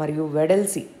అంటార్క్టికా మరియు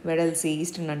వెడల్సీ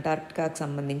ఈస్టర్న్ అంటార్క్టికాకు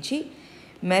సంబంధించి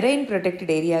మెరైన్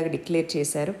ప్రొటెక్టెడ్ ఏరియాగా డిక్లేర్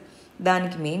చేశారు,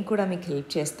 దానికి మేము కూడా మీకు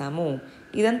హెల్ప్ చేస్తాము.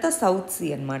 ఇదంతా సౌత్ సీ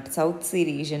అన్నమాట, సౌత్ సీ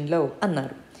రీజన్లో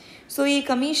అన్నారు. సో ఈ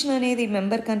కమిషన్ అనేది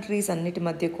మెంబర్ కంట్రీస్ అన్నిటి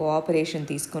మధ్య కోఆపరేషన్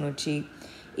తీసుకొని వచ్చి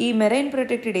ఈ మెరైన్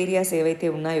ప్రొటెక్టెడ్ ఏరియాస్ ఏవైతే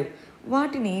ఉన్నాయో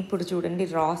వాటిని ఇప్పుడు చూడండి,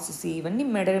 రాస్ సీ ఇవన్నీ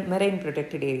మెరైన్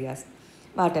ప్రొటెక్టెడ్ ఏరియాస్,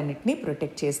 వాటన్నిటిని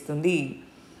ప్రొటెక్ట్ చేస్తుంది.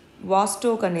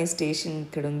 వాస్టోక్ అనే స్టేషన్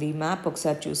ఇక్కడ ఉంది, మ్యాప్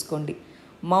ఒకసారి చూసుకోండి.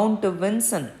 మౌంట్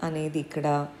విన్సన్ అనేది ఇక్కడ,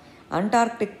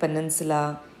 అంటార్క్టిక్ పెనిన్సులా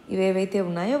ఇవేవైతే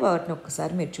ఉన్నాయో వాటిని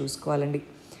ఒక్కసారి మీరు చూసుకోవాలండి.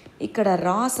 ఇక్కడ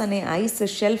రాస్ అనే ఐస్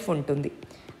షెల్ఫ్ ఉంటుంది,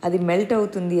 అది మెల్ట్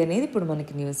అవుతుంది అనేది ఇప్పుడు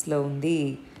మనకి న్యూస్లో ఉంది,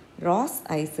 రాస్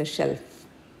ఐస్ షెల్ఫ్.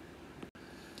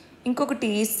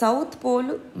 ఇంకొకటి south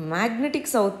pole,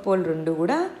 magnetic south pole రెండు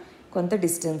కూడా కొంత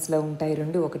డిస్టెన్స్లో ఉంటాయి,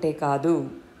 రెండు ఒకటే కాదు.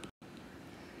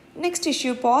 Next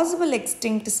issue, possible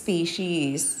extinct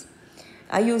species.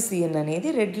 IUCN అనేది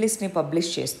రెడ్ లిస్ట్ని పబ్లిష్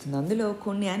చేస్తుంది. అందులో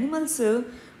కొన్ని యానిమల్స్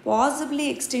పాసిబ్లీ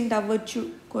ఎక్స్టింక్ట్ అవ్వచ్చు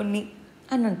కొన్ని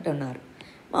అని అంటున్నారు.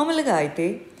 మామూలుగా అయితే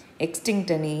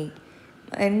ఎక్స్టింక్ట్ అని,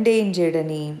 ఎండేంజర్డ్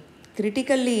అని,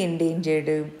 క్రిటికల్లీ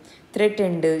ఎండేంజర్డ్,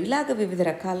 థ్రెటెండ్ ఇలాగ వివిధ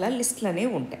రకాల లిస్టులు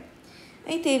అనేవి ఉంటాయి.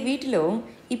 అయితే వీటిలో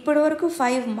ఇప్పటివరకు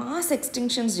 5 మాస్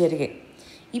ఎక్స్టింక్షన్స్ జరిగాయి.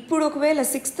 ఇప్పుడు ఒకవేళ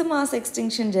 6th మాస్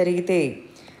ఎక్స్టింక్షన్ జరిగితే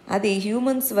అది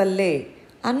హ్యూమన్స్ వల్లే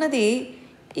అన్నది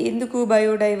ఎందుకు,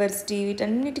 బయోడైవర్సిటీ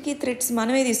వీటన్నిటికీ థ్రెట్స్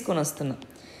మనమే తీసుకొని వస్తున్నాం.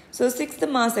 సో 6th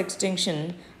మాస్ ఎక్స్టింక్షన్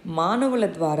మానవుల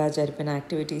ద్వారా జరిపిన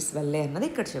యాక్టివిటీస్ వల్లే అన్నది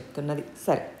ఇక్కడ చెప్తున్నది.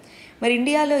 సరే, మరి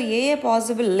ఇండియాలో ఏ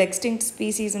పాసిబుల్ ఎక్స్టింక్ట్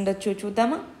స్పీసీస్ ఉండొచ్చు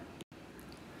చూద్దామా?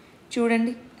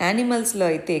 చూడండి, యానిమల్స్లో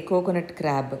అయితే కోకోనట్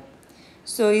క్రాబ్.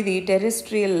 సో ఇది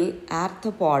టెరెస్ట్రియల్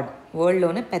ఆర్థోపాడ్,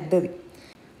 వరల్డ్లోనే పెద్దది.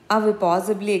 అవి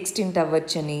పాసిబ్లీ ఎక్స్టింక్ట్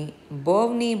అవ్వచ్చని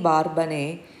బోవ్నీ బార్బ్ అనే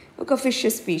ఒక fish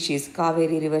species,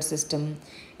 Kaveri river system,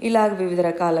 ఇలాగ వివిధ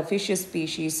రకాల ఫిష్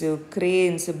స్పీషీస్,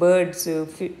 క్రేన్స్, బర్డ్స్,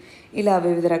 ఇలా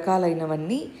వివిధ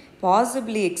రకాలైనవన్నీ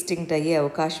పాసిబ్లీ ఎక్స్టింక్ట్ అయ్యే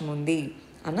అవకాశం ఉంది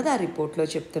అన్నది ఆ రిపోర్ట్లో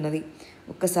చెప్తున్నది.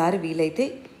 ఒక్కసారి వీలైతే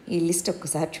ఈ లిస్ట్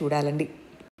ఒక్కసారి చూడాలండి.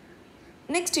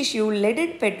 నెక్స్ట్ ఇష్యూ,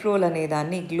 లెడెడ్ పెట్రోల్ అనే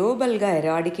దాన్ని గ్లోబల్గా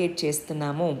ఎరాడికేట్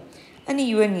చేస్తున్నాము అని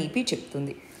UNEP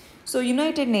చెప్తుంది. So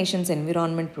United nations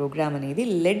environment programme అనేది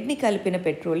లెడ్ని కలిపిన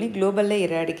పెట్రోల్ని గ్లోబల్లో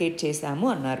ఎరాడికేట్ చేశాము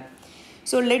అన్నారు.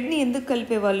 సో లెడ్ని ఎందుకు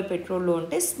కలిపేవాళ్ళు పెట్రోల్లో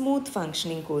అంటే స్మూత్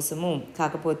ఫంక్షనింగ్ కోసము.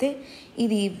 కాకపోతే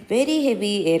ఇది వెరీ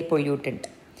హెవీ ఎయిర్ పొల్యూటెంట్.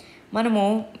 మనము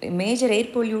మేజర్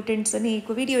ఎయిర్ పొల్యూటెంట్స్ అని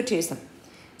ఒక వీడియో చేసాం.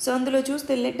 సో అందులో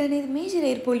చూస్తే లెడ్ అనేది మేజర్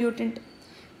ఎయిర్ పొల్యూటెంట్,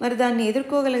 మరి దాన్ని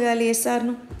ఎదుర్కోగలగాలి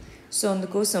SRను. సో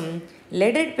అందుకోసం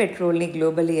లెడెడ్ పెట్రోల్ని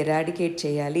గ్లోబల్లీ ఎరాడికేట్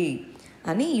చేయాలి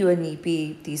అని UNEP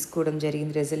తీసుకోవడం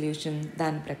జరిగింది రెజల్యూషన్.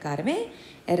 దాని ప్రకారమే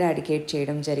ఎరాడికేట్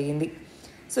చేయడం జరిగింది.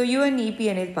 సో UNEP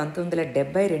అనేది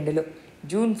 1972లో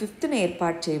జూన్ 5న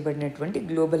ఏర్పాటు చేయబడినటువంటి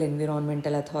global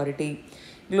environmental authority.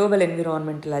 Global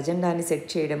environmental అజెండాని set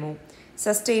చేయడము,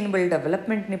 సస్టైనబుల్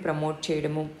డెవలప్మెంట్ని ప్రమోట్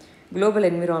చేయడము, గ్లోబల్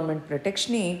ఎన్విరాన్మెంట్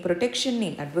ప్రొటెక్షన్ని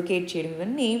అడ్వకేట్ చేయడం,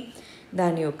 ఇవన్నీ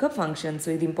దాని యొక్క ఫంక్షన్స్.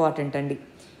 ఇది ఇంపార్టెంట్ అండి.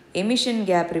 ఎమిషన్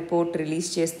గ్యాప్ రిపోర్ట్ రిలీజ్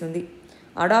చేస్తుంది,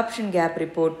 adoption gap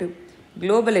report,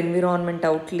 global environment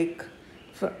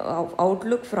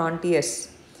outlook frontiers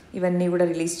ఇవన్నీ కూడా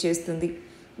రిలీజ్ చేస్తుంది.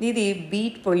 ఇది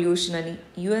బీట్ పొల్యూషన్ అని,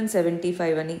 UN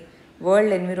 75 అని,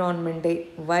 world environment day,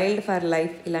 wild for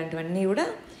life ఇలాంటివన్నీ కూడా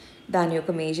దాని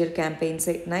యొక్క మేజర్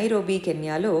క్యాంపెయిన్సే. నైరోబీ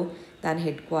కెన్యాలో దాని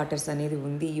హెడ్ క్వార్టర్స్ అనేది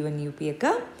ఉంది, UNEP యొక్క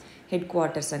హెడ్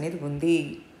క్వార్టర్స్ అనేది ఉంది.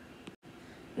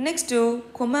 Next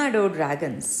కొమాడో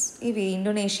dragons. ఇవి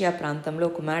ఇండోనేషియా ప్రాంతంలో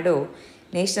కొమాడో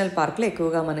నేషనల్ పార్క్లో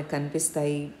ఎక్కువగా మనకు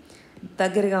కనిపిస్తాయి.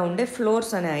 దగ్గరగా ఉండే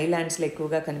ఫ్లోర్స్ అనే ఐలాండ్స్లో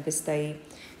ఎక్కువగా కనిపిస్తాయి.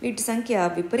 వీటి సంఖ్య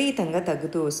విపరీతంగా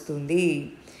తగ్గుతూ వస్తుంది.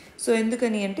 సో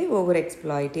ఎందుకని అంటే over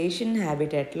exploitation,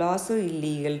 habitat loss,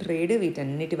 illegal trade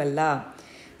వీటన్నిటి వల్ల.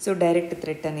 సో డైరెక్ట్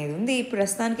థ్రెట్ అనేది ఉంది. ఇప్పుడు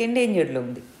ప్రస్తుతానికి ఎండేంజర్డ్లో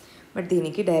ఉంది, బట్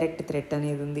దీనికి డైరెక్ట్ థ్రెట్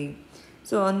అనేది ఉంది.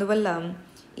 సో అందువల్ల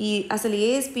అసలు ఏ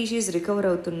స్పీషీస్ రికవర్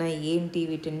అవుతున్నాయి ఏంటి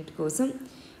వీటన్నిటి కోసం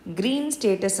గ్రీన్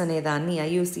స్టేటస్ అనే దాన్ని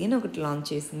IUCN ఒకటి లాంచ్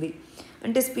చేసింది.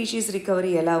 అంటే స్పీషీస్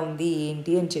రికవరీ ఎలా ఉంది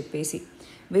ఏంటి అని చెప్పేసి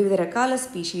వివిధ రకాల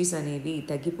స్పీషీస్ అనేవి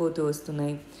తగ్గిపోతూ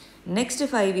వస్తున్నాయి. నెక్స్ట్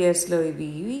 5 yearsలో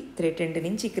ఇవి థ్రెటెండ్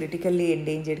నుంచి క్రిటికల్లీ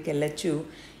ఎండేంజర్డ్కి వెళ్ళచ్చు.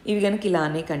 ఇవి కనుక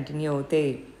ఇలానే కంటిన్యూ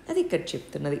అవుతాయి, అది ఇక్కడ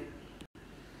చెప్తున్నది.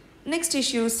 నెక్స్ట్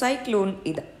ఇష్యూ, సైక్లోన్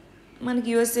ఇదా. మనకి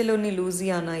USAలోని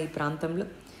లూజియానా ఈ ప్రాంతంలో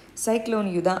సైక్లోన్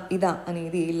ఇదా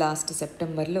అనేది లాస్ట్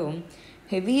సెప్టెంబర్లో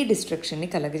హెవీ డిస్ట్రక్షన్ని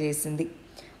కలగజేసింది.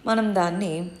 మనం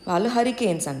దాన్ని వాళ్ళు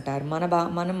హరికేన్స్ అంటారు.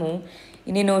 మనము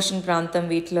ఇండియన్ ఓషన్ ప్రాంతం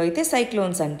వీటిలో అయితే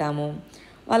సైక్లోన్స్ అంటాము,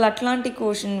 వాళ్ళు అట్లాంటిక్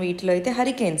ఓషన్ వీటిలో అయితే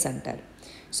హరికేన్స్ అంటారు.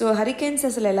 సో హరికేన్స్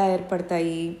అసలు ఎలా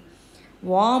ఏర్పడతాయి?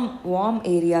 వామ్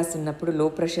ఏరియాస్ ఉన్నప్పుడు లో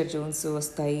ప్రెషర్ జోన్స్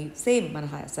వస్తాయి. సేమ్ మన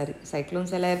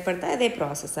సైక్లోన్స్ ఎలా ఏర్పడతాయి అదే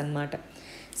ప్రాసెస్ అన్నమాట.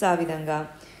 సో ఆ విధంగా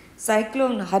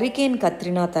హరికేన్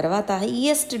కత్రినా తర్వాత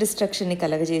హైయెస్ట్ డిస్ట్రక్షన్ని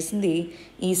కలగజేసింది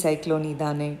ఈ సైక్లోన్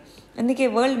ఇదానే. అందుకే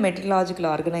వరల్డ్ మెట్రలాజికల్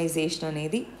ఆర్గనైజేషన్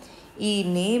అనేది ఈ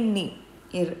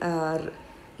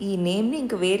నేమ్ని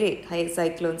ఇంక వేరే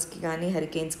సైక్లోన్స్కి కానీ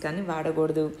హరికేన్స్కి కానీ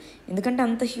వాడకూడదు, ఎందుకంటే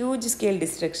అంత హ్యూజ్ స్కేల్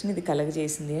డిస్ట్రక్షన్ ఇది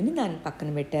కలగజేసింది అని దాన్ని పక్కన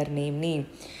పెట్టారు నేమ్ని.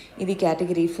 ఇది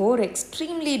category 4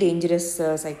 extremely dangerous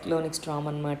cyclonic storm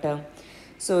అనమాట.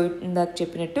 సో ఇందాక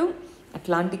చెప్పినట్టు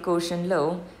అట్లాంటిక్ ఓషన్లో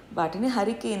వాటిని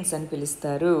హరికేన్స్ అని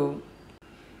పిలుస్తారు.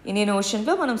 ఇండియన్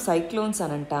ఓషన్లో మనం సైక్లోన్స్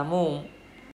అని అంటాము.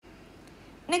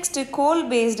 Next coal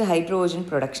based hydrogen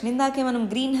production. ఇందాకే మనం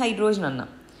గ్రీన్ హైడ్రోజన్ అన్నాం.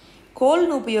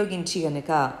 కోల్ను ఉపయోగించి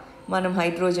కనుక మనం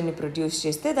హైడ్రోజన్ని ప్రొడ్యూస్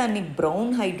చేస్తే దాన్ని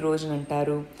బ్రౌన్ హైడ్రోజన్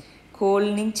అంటారు. కోల్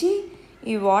నుంచి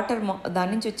ఈ వాటర్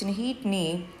దాని నుంచి వచ్చిన హీట్ని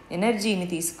ఎనర్జీని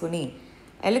తీసుకొని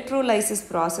ఎలక్ట్రోలైసిస్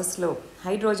ప్రాసెస్లో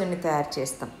హైడ్రోజన్ని తయారు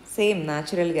చేస్తాం. సేమ్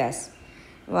న్యాచురల్ గ్యాస్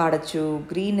వాడచ్చు,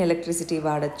 గ్రీన్ ఎలక్ట్రిసిటీ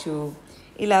వాడచ్చు,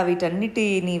 ఇలా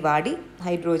వీటన్నిటిని వాడి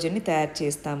హైడ్రోజన్ని తయారు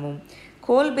చేస్తాము.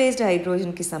 కోల్ బేస్డ్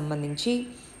హైడ్రోజన్కి సంబంధించి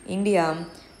ఇండియా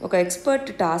ఒక ఎక్స్పర్ట్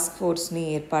టాస్క్ ఫోర్స్ని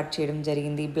ఏర్పాటు చేయడం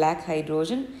జరిగింది. బ్లాక్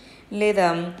హైడ్రోజన్ లేదా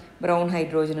బ్రౌన్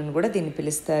హైడ్రోజన్ అని కూడా దీన్ని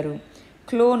పిలుస్తారు.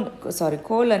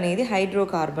 కోల్ అనేది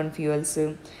హైడ్రోకార్బన్ ఫ్యూయల్స్,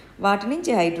 వాటి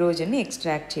నుంచి హైడ్రోజన్ని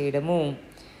ఎక్స్ట్రాక్ట్ చేయడము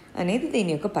అనేది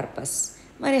దీని యొక్క పర్పస్.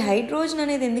 మరి హైడ్రోజన్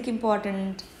అనేది ఎందుకు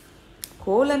ఇంపార్టెంట్?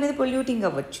 కోల్ అనేది పొల్యూటింగ్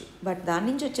అవ్వచ్చు, బట్ దాని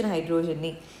నుంచి వచ్చిన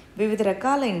హైడ్రోజన్ని వివిధ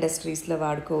రకాల ఇండస్ట్రీస్లో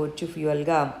వాడుకోవచ్చు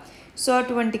ఫ్యూయల్గా. సో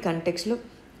అటువంటి కంటెక్స్లో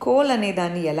కోల్ అనే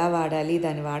దాన్ని ఎలా వాడాలి,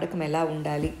 దాని వాడకం ఎలా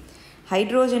ఉండాలి,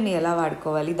 హైడ్రోజన్ని ఎలా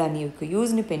వాడుకోవాలి, దాని యొక్క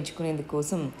యూజ్ని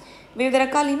పెంచుకునేందుకోసం వివిధ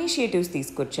రకాల ఇనిషియేటివ్స్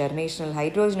తీసుకొచ్చారు. నేషనల్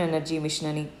హైడ్రోజన్ ఎనర్జీ మిషన్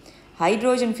అని,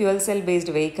 hydrogen fuel cell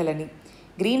based vehicle అని,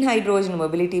 గ్రీన్ హైడ్రోజన్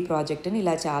మొబిలిటీ ప్రాజెక్ట్ అని,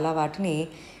 ఇలా చాలా వాటిని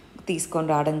తీసుకొని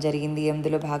రావడం జరిగింది.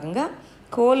 అందులో భాగంగా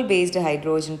కోల్ బేస్డ్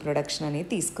హైడ్రోజన్ ప్రొడక్షన్ అనేది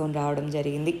తీసుకొని రావడం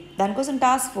జరిగింది. దానికోసం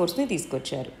టాస్క్ ఫోర్స్ని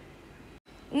తీసుకొచ్చారు.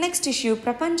 నెక్స్ట్ ఇష్యూ,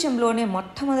 ప్రపంచంలోనే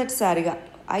మొట్టమొదటిసారిగా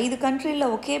 5 కంట్రీల్లో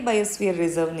ఒకే బయోస్ఫియర్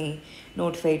రిజర్వ్ని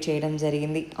నోటిఫై చేయడం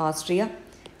జరిగింది. ఆస్ట్రియా,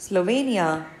 స్లోవేనియా,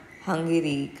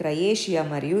 హంగరీ, క్రొయేషియా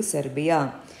మరియు సెర్బియా.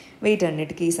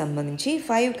 వీటన్నిటికీ సంబంధించి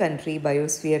 5 కంట్రీ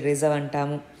బయోస్ఫియర్ రిజర్వ్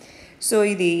అంటాము. సో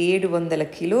ఇది 700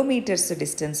 కిలోమీటర్స్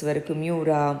డిస్టెన్స్ వరకు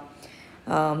మ్యూరా,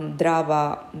 ద్రావా,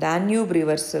 డాన్యూబ్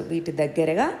రివర్స్ వీటి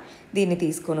దగ్గరగా దీన్ని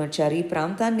తీసుకొని వచ్చారు. ఈ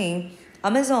ప్రాంతాన్ని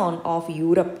అమెజాన్ ఆఫ్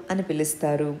యూరప్ అని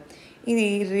పిలుస్తారు. ఇది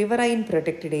రివరైన్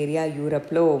ప్రొటెక్టెడ్ ఏరియా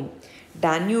యూరప్లో.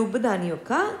 డాన్యూబ్ దాని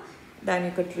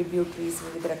యొక్క ట్రిబ్యూటరీస్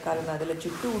వివిధ రకాల నదుల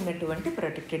చుట్టూ ఉన్నటువంటి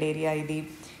ప్రొటెక్టెడ్ ఏరియా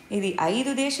ఇది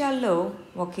 5 దేశాల్లో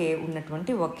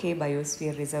ఉన్నటువంటి ఒకే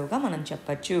బయోస్ఫియర్ రిజర్వ్గా మనం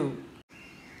చెప్పచ్చు.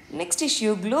 Next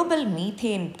issue, global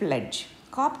methane pledge.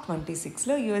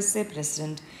 COP26లో USA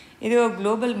president ఇదిగో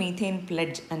గ్లోబల్ మీథేన్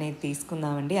ప్లెడ్జ్ అనేది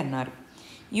తీసుకుందామండి అన్నారు.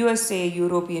 USA,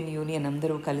 యూరోపియన్ యూనియన్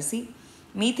అందరూ కలిసి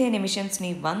మీథేన్ ఎమిషన్స్ని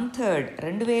 1/3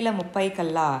 2030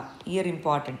 కల్లా, ఇయర్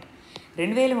ఇంపార్టెంట్,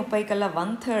 2030 కల్లా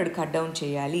 1/3 కట్ డౌన్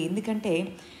చేయాలి. ఎందుకంటే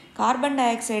కార్బన్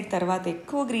డైఆక్సైడ్ తర్వాత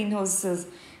ఎక్కువ గ్రీన్ హౌసెస్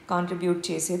కాంట్రిబ్యూట్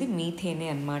చేసేది మీథేనే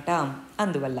అన్నమాట.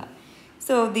 అందువల్ల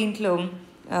సో దీంట్లో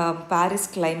ప్యారిస్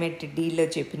క్లైమేట్ డీల్లో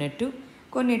చెప్పినట్టు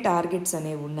కొన్ని టార్గెట్స్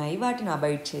అనేవి ఉన్నాయి, వాటిని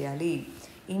అబాయిడ్ చేయాలి.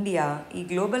 ఇండియా ఈ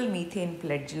గ్లోబల్ మీథేన్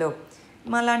ప్లెడ్జ్లో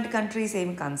మాలాంటి కంట్రీస్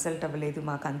ఏమి కన్సల్ట్ అవ్వలేదు,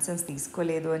 మా కన్సర్న్స్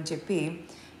తీసుకోలేదు అని చెప్పి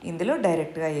ఇందులో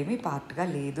డైరెక్ట్గా ఏమీ పార్ట్గా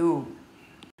లేదు.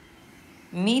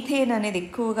 మీథేన్ అనేది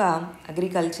ఎక్కువగా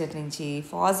అగ్రికల్చర్ నుంచి,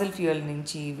 ఫాజిల్ ఫ్యూయల్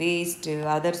నుంచి, వేస్ట్,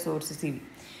 అదర్ సోర్సెస్, ఇవి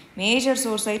మేజర్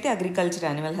సోర్స్ అయితే అగ్రికల్చర్,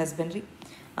 యానిమల్ హస్బెండరీ,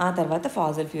 ఆ తర్వాత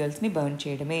ఫాజిల్ ఫ్యూయల్స్ని బర్న్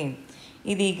చేయడమే.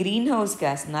 ఇది green house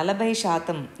gas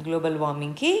 40% global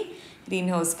వార్మింగ్కి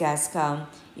green house గ్యాస్గా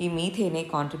ఈ మీథేనే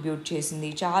కాంట్రిబ్యూట్ చేసింది.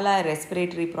 చాలా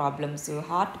respiratory problems,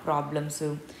 heart problems,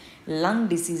 lung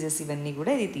diseases ఇవన్నీ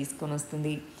కూడా ఇది తీసుకొని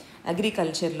వస్తుంది.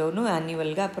 అగ్రికల్చర్లోనూ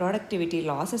యాన్యువల్గా ప్రొడక్టివిటీ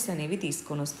లాసెస్ అనేవి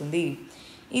తీసుకొని వస్తుంది.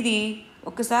 ఇది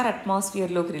ఒకసారి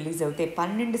అట్మాస్ఫియర్లోకి రిలీజ్ అవుతే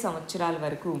 12 సంవత్సరాల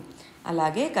వరకు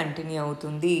అలాగే కంటిన్యూ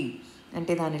అవుతుంది.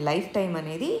 అంటే దాని లైఫ్ టైం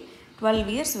అనేది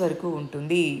 12 years వరకు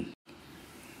ఉంటుంది.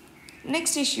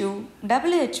 నెక్స్ట్ ఇష్యూ,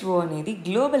 WHO అనేది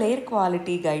గ్లోబల్ ఎయిర్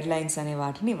క్వాలిటీ గైడ్లైన్స్ అనే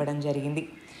వాటిని ఇవ్వడం జరిగింది.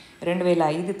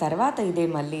 2005 తర్వాత ఇదే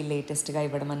మళ్ళీ లేటెస్ట్గా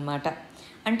ఇవ్వడం అన్నమాట.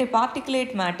 అంటే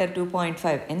పార్టికులేట్ మ్యాటర్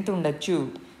 2.5 ఎంత ఉండొచ్చు,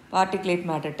 పార్టికులేట్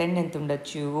మ్యాటర్ 10 ఎంత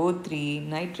ఉండొచ్చు, O3,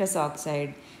 nitrous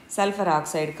oxide, sulphur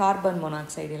oxide, carbon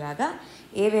monoxide, ఇలాగా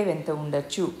ఏవేవి ఎంత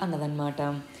ఉండొచ్చు అన్నదన్నమాట.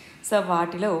 సో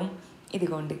వాటిలో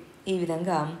ఇదిగోండి ఈ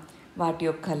విధంగా వాటి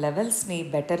యొక్క లెవెల్స్ని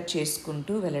బెటర్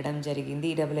చేసుకుంటూ వెళ్ళడం జరిగింది.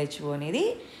 WHO అనేది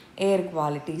ఎయిర్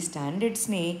క్వాలిటీ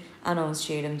స్టాండర్డ్స్ని అనౌన్స్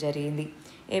చేయడం జరిగింది.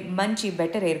 మంచి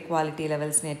బెటర్ ఎయిర్ క్వాలిటీ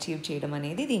లెవెల్స్ని అచీవ్ చేయడం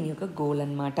అనేది దీని యొక్క గోల్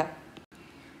అన్నమాట.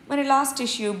 మరి last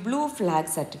issue blue flag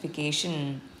certification.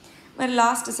 మరి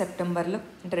లాస్ట్ సెప్టెంబర్లో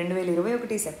అంటే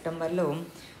 2021 సెప్టెంబర్లో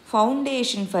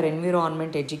ఫౌండేషన్ ఫర్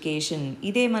ఎన్విరాన్మెంట్ ఎడ్యుకేషన్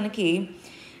ఇదే మనకి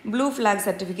బ్లూ ఫ్లాగ్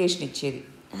సర్టిఫికేషన్ ఇచ్చేది.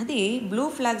 అది బ్లూ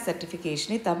ఫ్లాగ్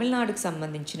సర్టిఫికేషన్ని తమిళనాడుకు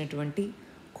సంబంధించినటువంటి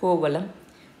కోవలం,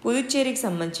 పుదుచ్చేరికి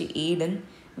సంబంధించి ఈడెన్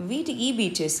ఈ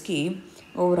బీచెస్కి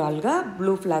ఓవరాల్గా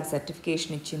బ్లూ ఫ్లాగ్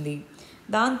సర్టిఫికేషన్ ఇచ్చింది.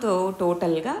 దాంతో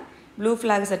టోటల్గా బ్లూ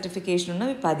ఫ్లాగ్ సర్టిఫికేషన్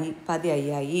ఉన్నవి 10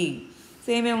 అయ్యాయి.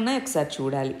 సేమే ఉన్నాయి ఒకసారి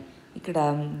చూడాలి. ఇక్కడ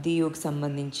దీవుకి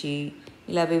సంబంధించి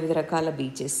ఇలా వివిధ రకాల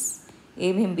బీచెస్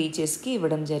ఏమేం బీచెస్కి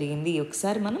ఇవ్వడం జరిగింది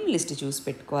ఒకసారి మనం లిస్ట్ చూసి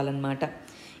పెట్టుకోవాలన్నమాట.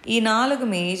 ఈ 4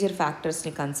 మేజర్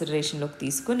ఫ్యాక్టర్స్ని కన్సిడరేషన్లోకి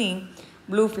తీసుకుని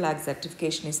బ్లూ ఫ్లాగ్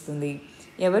సర్టిఫికేషన్ ఇస్తుంది.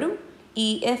 ఎవరు?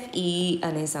 EFEE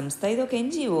అనే సంస్థ. ఇది ఒక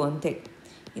NGO అంతే,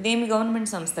 ఇదేమి గవర్నమెంట్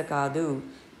సంస్థ కాదు.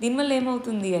 దీనివల్ల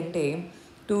ఏమవుతుంది అంటే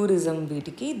టూరిజం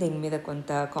వీటికి దీని మీద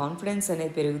కొంత కాన్ఫిడెన్స్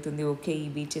అనేది పెరుగుతుంది. ఓకే, ఈ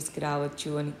బీచెస్కి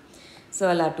రావచ్చు అని. సో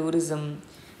అలా టూరిజం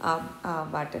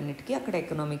వాటన్నిటికీ అక్కడ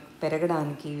ఎకనామిక్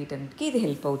పెరగడానికి వీటన్నిటికీ ఇది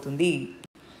హెల్ప్ అవుతుంది.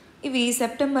 ఇవి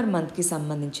సెప్టెంబర్ మంత్కి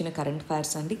సంబంధించిన కరెంట్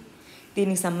అఫైర్స్ అండి.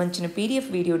 దీనికి సంబంధించిన PDF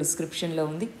వీడియో డిస్క్రిప్షన్లో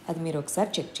ఉంది, అది మీరు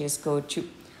ఒకసారి చెక్ చేసుకోవచ్చు.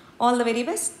 All the very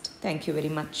best. Thank you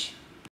very much.